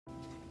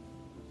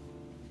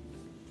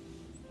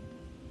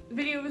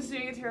Vidya was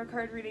doing a tarot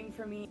card reading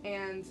for me,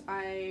 and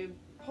I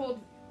pulled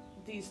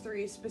these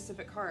 3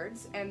 specific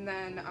cards, and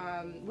then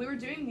we were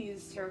doing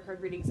these tarot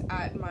card readings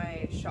at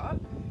my shop,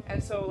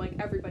 and so like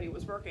everybody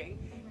was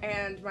working,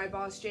 and my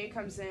boss Jay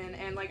comes in,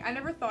 and like I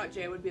never thought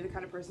Jay would be the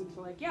kind of person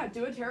to like, yeah,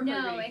 do a tarot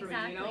card reading for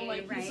me, you know,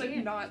 like he's like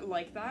not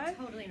like that.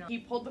 Totally not. He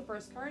pulled the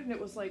first card, and it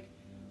was like,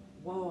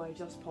 whoa, I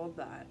just pulled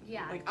that.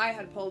 Yeah. Like I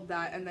had pulled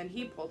that, and then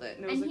he pulled it,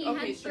 and it was like,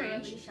 okay,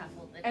 strange. He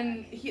shuffled the deck.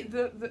 And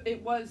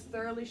it was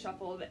thoroughly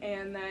shuffled,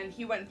 and then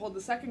he went and pulled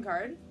the second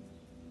card,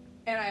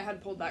 and I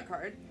had pulled that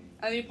card.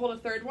 And then he pulled a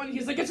third one,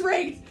 he's like, it's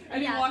rigged!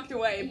 And he walked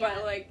away,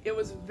 but like, it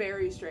was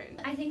very strange.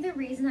 I think the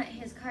reason that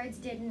his cards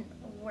didn't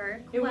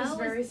work it was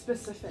very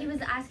specific. He was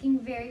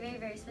asking very, very,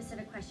 very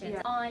specific questions.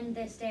 Yeah. On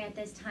this day at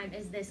this time,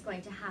 is this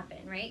going to happen,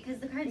 right?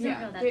 Because the cards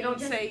don't know that. They don't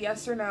say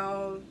yes or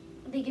no.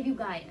 They give you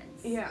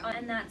guidance. Yeah.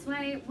 And that's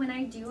why when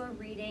I do a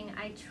reading,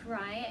 I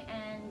try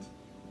and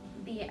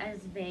be as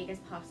vague as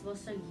possible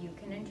so you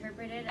can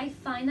interpret it. I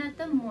find that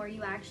the more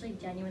you actually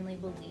genuinely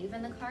believe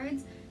in the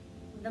cards,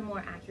 the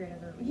more accurate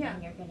of a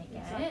reading you're going to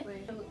get.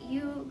 Exactly. So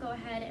you go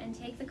ahead and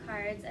take the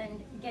cards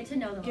and get to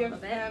know them a little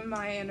bit. Give them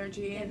my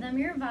energy. Give them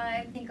your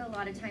vibe. I think a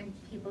lot of times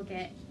people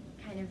get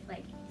kind of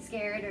like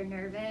scared or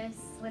nervous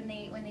when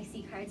they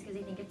see cards because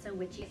they think it's so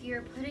witchy. If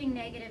you're putting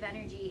negative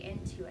energy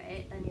into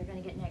it, then you're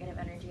going to get negative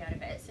energy out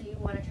of it. So you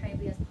want to try and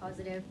be as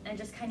positive and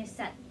just kind of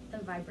set the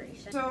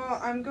vibration. So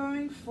I'm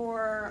going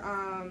for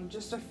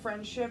just a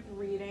friendship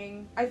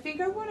reading. I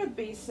think I want to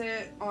base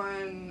it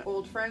on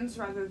old friends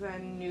rather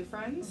than new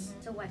friends.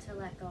 So what to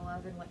let go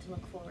of and what to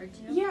look forward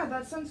to? Yeah,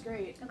 that sounds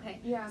great. Okay.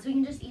 Yeah. So we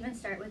can just even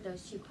start with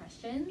those 2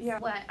 questions. Yeah.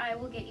 What I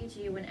will get you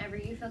to do whenever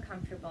you feel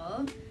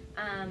comfortable.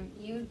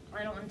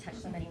 I don't want to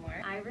touch them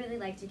anymore. I really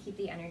like to keep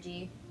the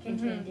energy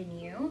contained in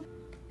you.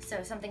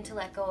 So something to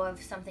let go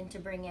of, something to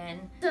bring in.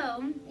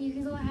 So you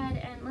can go ahead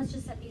and let's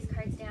just set these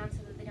cards down so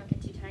that they don't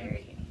get too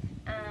tired.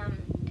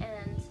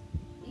 And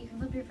you can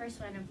flip your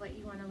first one of what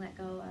you want to let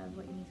go of,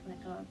 what you need to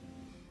let go of.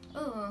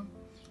 Oh,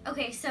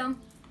 okay, so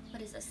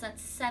what is this?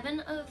 That's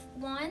 7 of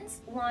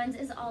Wands. Wands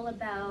is all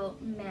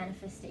about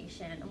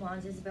manifestation.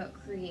 Wands is about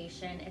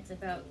creation. It's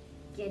about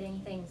getting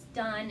things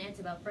done. It's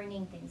about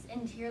bringing things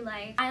into your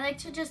life. I like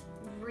to just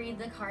read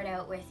the card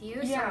out with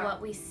you. So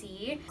what we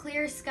see,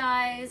 clear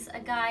skies, a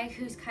guy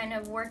who's kind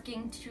of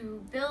working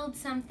to build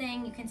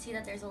something. You can see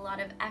that there's a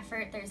lot of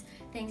effort. There's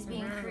things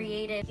being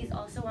created. He's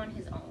also on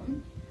his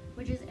own,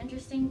 which is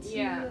interesting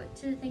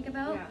to think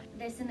about.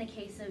 This in the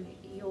case of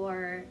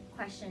your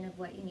question of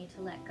what you need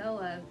to let go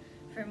of.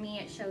 For me,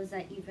 it shows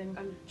that you've been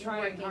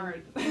trying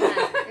hard.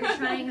 You're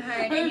trying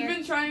hard. I've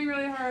been trying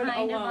really hard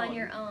kind alone. of on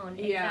your own.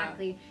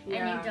 Exactly.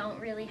 And you don't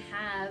really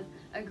have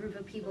a group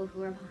of people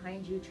who are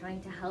behind you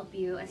trying to help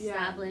you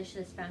establish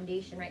this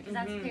foundation, right?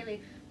 Because that's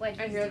clearly what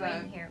he's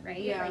doing here,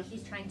 right? Like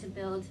he's trying to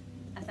build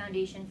a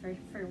foundation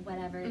for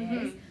whatever it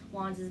is.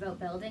 Wands is about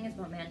building, it's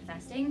about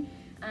manifesting.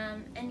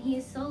 And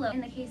he's solo. In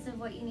the case of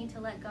what you need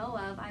to let go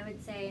of, I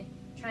would say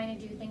trying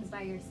to do things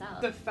by yourself.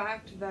 The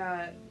fact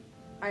that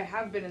I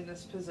have been in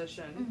this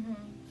position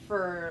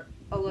for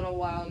a little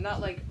while,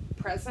 not like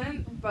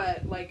present,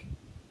 but like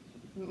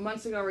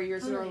months ago or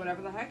years ago or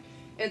whatever the heck.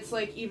 It's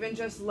like even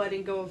just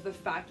letting go of the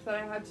fact that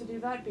I had to do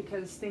that,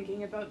 because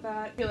thinking about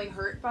that, feeling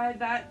hurt by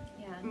that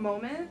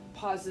moment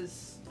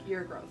pauses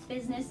your growth.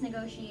 Business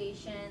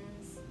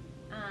negotiations,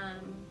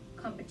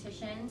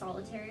 competition,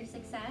 solitary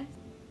success.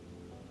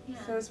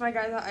 So it's my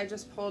guy that I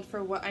just pulled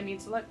for what I need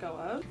to let go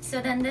of.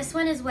 So then this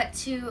one is what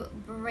to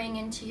bring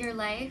into your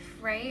life,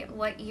 right?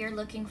 What you're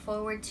looking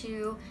forward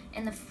to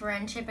in the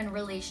friendship and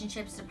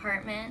relationships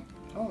department.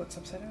 Oh, it's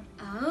upside down.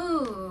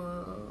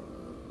 Oh,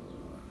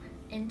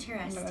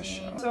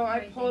 interesting. So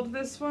I pulled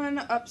this one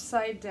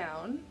upside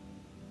down.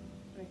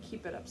 I'm gonna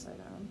keep it upside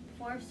down.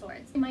 4 of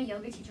Swords. My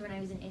yoga teacher when I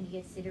was in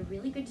India did a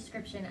really good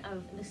description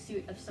of the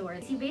suit of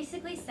swords. He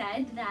basically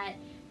said that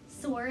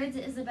swords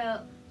is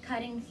about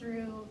cutting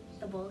through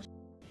the bullshit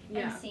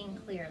and seeing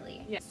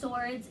clearly.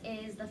 Swords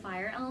is the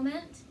fire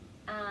element.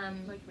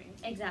 Like me.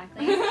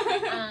 Exactly.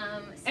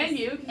 And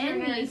you, because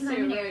you're Aries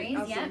too,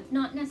 Aries,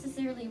 not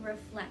necessarily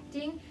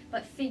reflecting,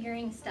 but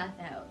figuring stuff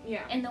out.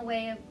 In the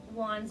way of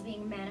Wands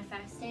being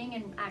manifesting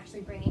and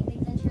actually bringing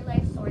things into your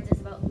life, Swords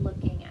is about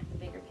looking at the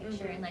bigger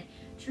picture and like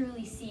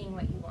truly seeing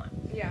what you want.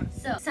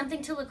 So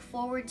something to look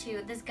forward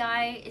to. This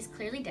guy is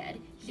clearly dead.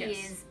 He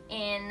is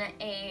in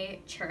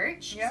a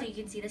church, so you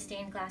can see the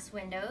stained glass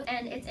windows.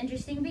 And it's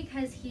interesting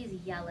because he's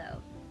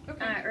yellow.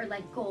 Or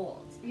like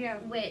gold,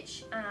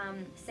 which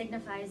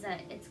signifies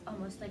that it's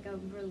almost like a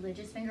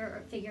religious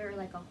figure or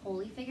like a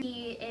holy figure.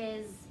 He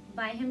is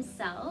by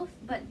himself,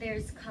 but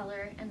there's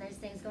color and there's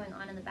things going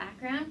on in the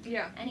background.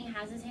 And he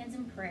has his hands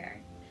in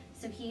prayer.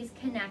 So he's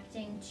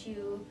connecting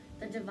to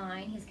the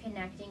divine. He's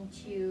connecting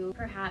to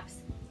perhaps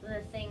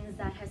the things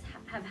that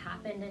have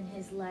happened in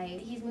his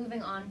life. He's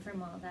moving on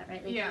from all that,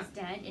 right? Like he's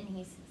dead and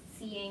he's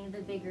seeing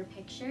the bigger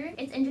picture.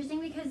 It's interesting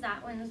because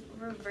that one's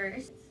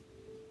reversed.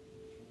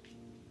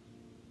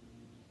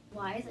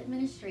 Wise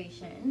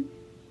administration,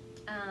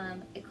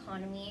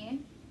 economy,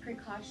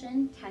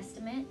 precaution,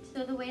 testament.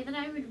 So the way that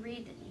I would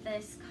read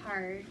this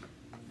card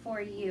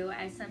for you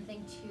as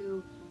something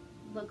to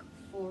look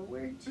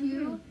forward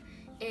to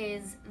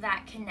is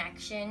that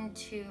connection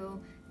to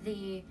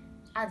the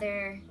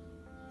other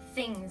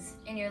things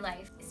in your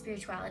life.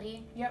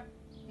 Spirituality. Yep.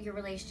 Your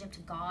relationship to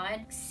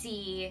God.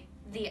 See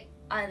the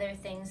other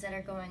things that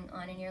are going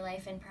on in your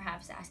life and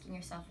perhaps asking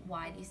yourself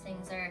why these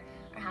things are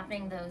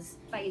happening, those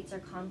fights or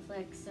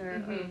conflicts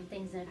or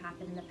things that have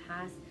happened in the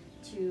past,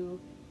 to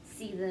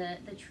see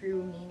the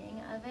true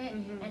meaning of it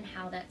and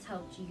how that's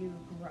helped you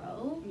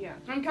grow. Yeah.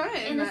 I'm kind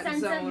of in the that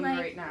sense zone of, like,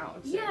 right now,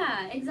 too.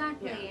 Yeah,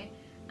 exactly.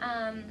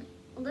 Yeah.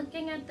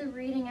 Looking at the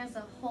reading as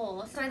a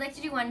whole, so I like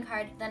to do one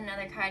card, then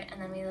another card,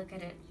 and then we look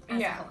at it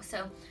as a whole.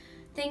 So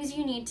things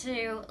you need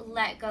to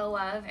let go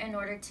of in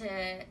order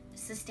to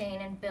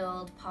sustain and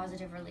build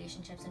positive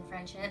relationships and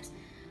friendships.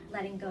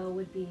 Letting go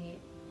would be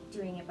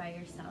doing it by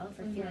yourself,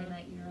 or feeling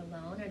that you're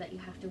alone, or that you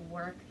have to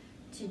work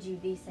to do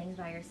these things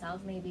by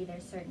yourself. Maybe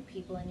there's certain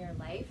people in your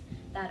life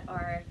that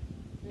are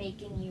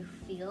making you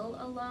feel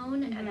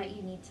alone and that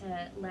you need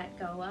to let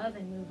go of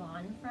and move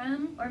on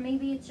from. Or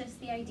maybe it's just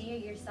the idea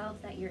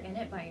yourself that you're in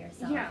it by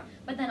yourself. Yeah.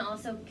 But then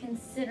also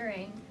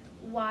considering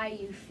why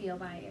you feel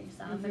by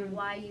yourself and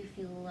why you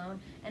feel alone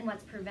and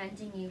what's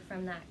preventing you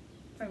from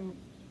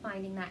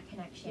finding that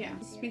connection. Yeah.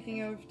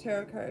 Speaking of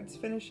tarot cards,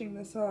 finishing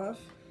this off,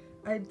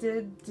 I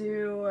did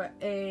do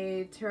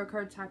a tarot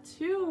card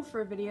tattoo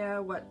for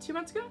Vidya, 2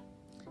 months ago?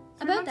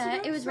 About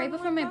that, it was right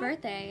before my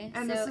birthday.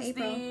 And so this is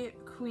April. the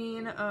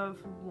Queen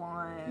of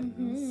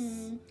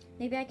Wands.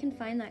 Maybe I can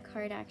find that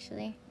card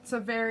actually. It's a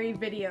very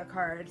Vidya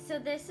card. So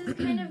this is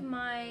kind of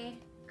my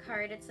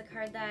card. It's the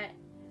card that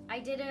I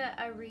did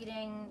a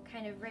reading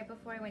kind of right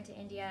before I went to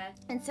India.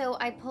 And so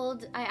I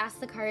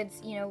asked the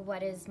cards, you know,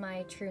 what is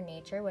my true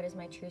nature? What is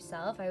my true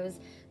self? I was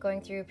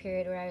going through a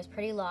period where I was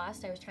pretty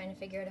lost. I was trying to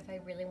figure out if I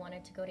really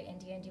wanted to go to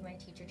India and do my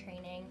teacher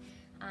training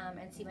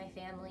and see my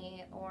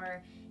family,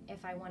 or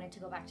if I wanted to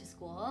go back to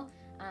school.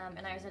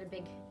 And I was at a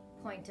big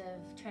point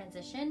of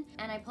transition.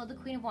 And I pulled the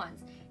Queen of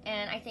Wands.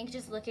 And I think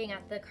just looking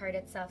at the card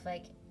itself,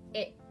 like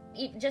it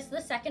just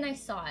the second I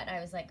saw it, I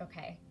was like,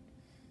 okay.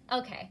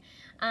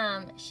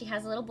 She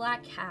has a little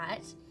black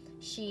cat.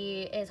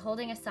 She is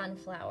holding a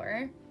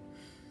sunflower.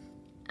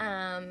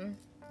 I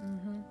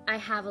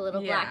have a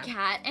little black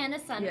cat and a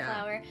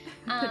sunflower.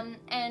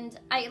 And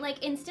I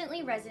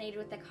instantly resonated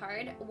with the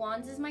card.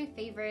 Wands is my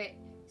favorite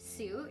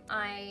suit.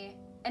 I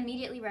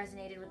immediately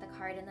resonated with the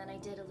card, and then I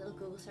did a little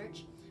Google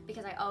search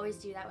because I always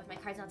do that with my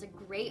cards. Now it's a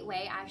great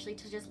way actually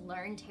to just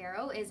learn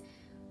tarot, is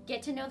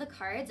get to know the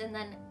cards and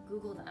then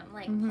Google them.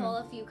 Pull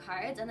a few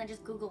cards and then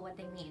just Google what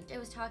they mean. It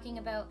was talking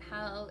about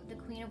how the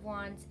Queen of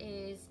Wands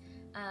is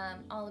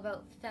all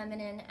about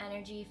feminine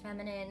energy,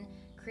 feminine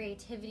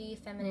creativity,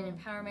 feminine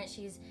empowerment.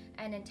 She's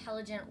an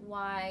intelligent,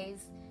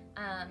 wise,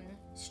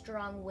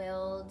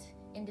 strong-willed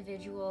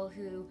individual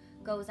who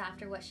goes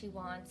after what she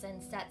wants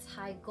and sets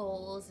high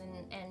goals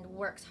and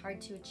works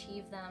hard to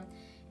achieve them.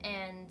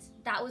 And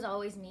that was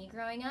always me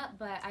growing up,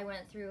 but I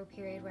went through a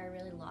period where I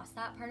really lost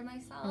that part of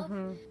myself.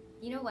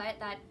 You know what,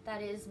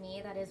 that is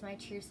me, that is my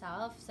true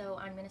self. So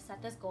I'm going to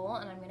set this goal,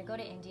 and I'm going to go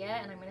to India,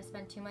 and I'm going to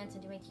spend 2 months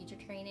and do my teacher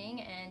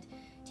training and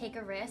take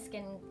a risk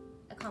and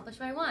accomplish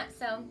what I want.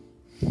 So,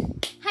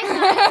 hi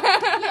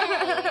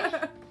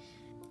guys!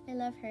 Yay! I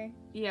love her.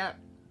 Yeah.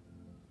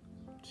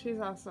 She's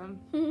awesome.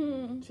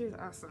 She's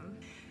awesome.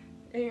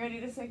 Are you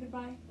ready to say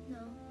goodbye?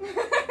 No.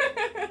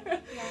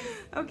 Yes.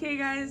 Okay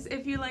guys,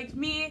 if you liked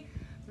me,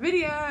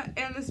 Vidya,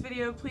 and this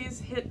video, please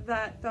hit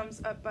that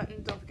thumbs up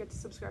button. Don't forget to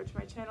subscribe to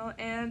my channel,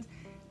 and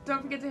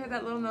don't forget to hit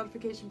that little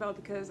notification bell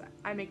because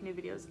I make new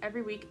videos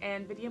every week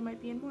and Vidya might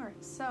be in more.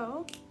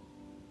 So,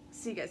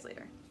 see you guys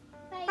later.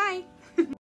 Bye. Bye.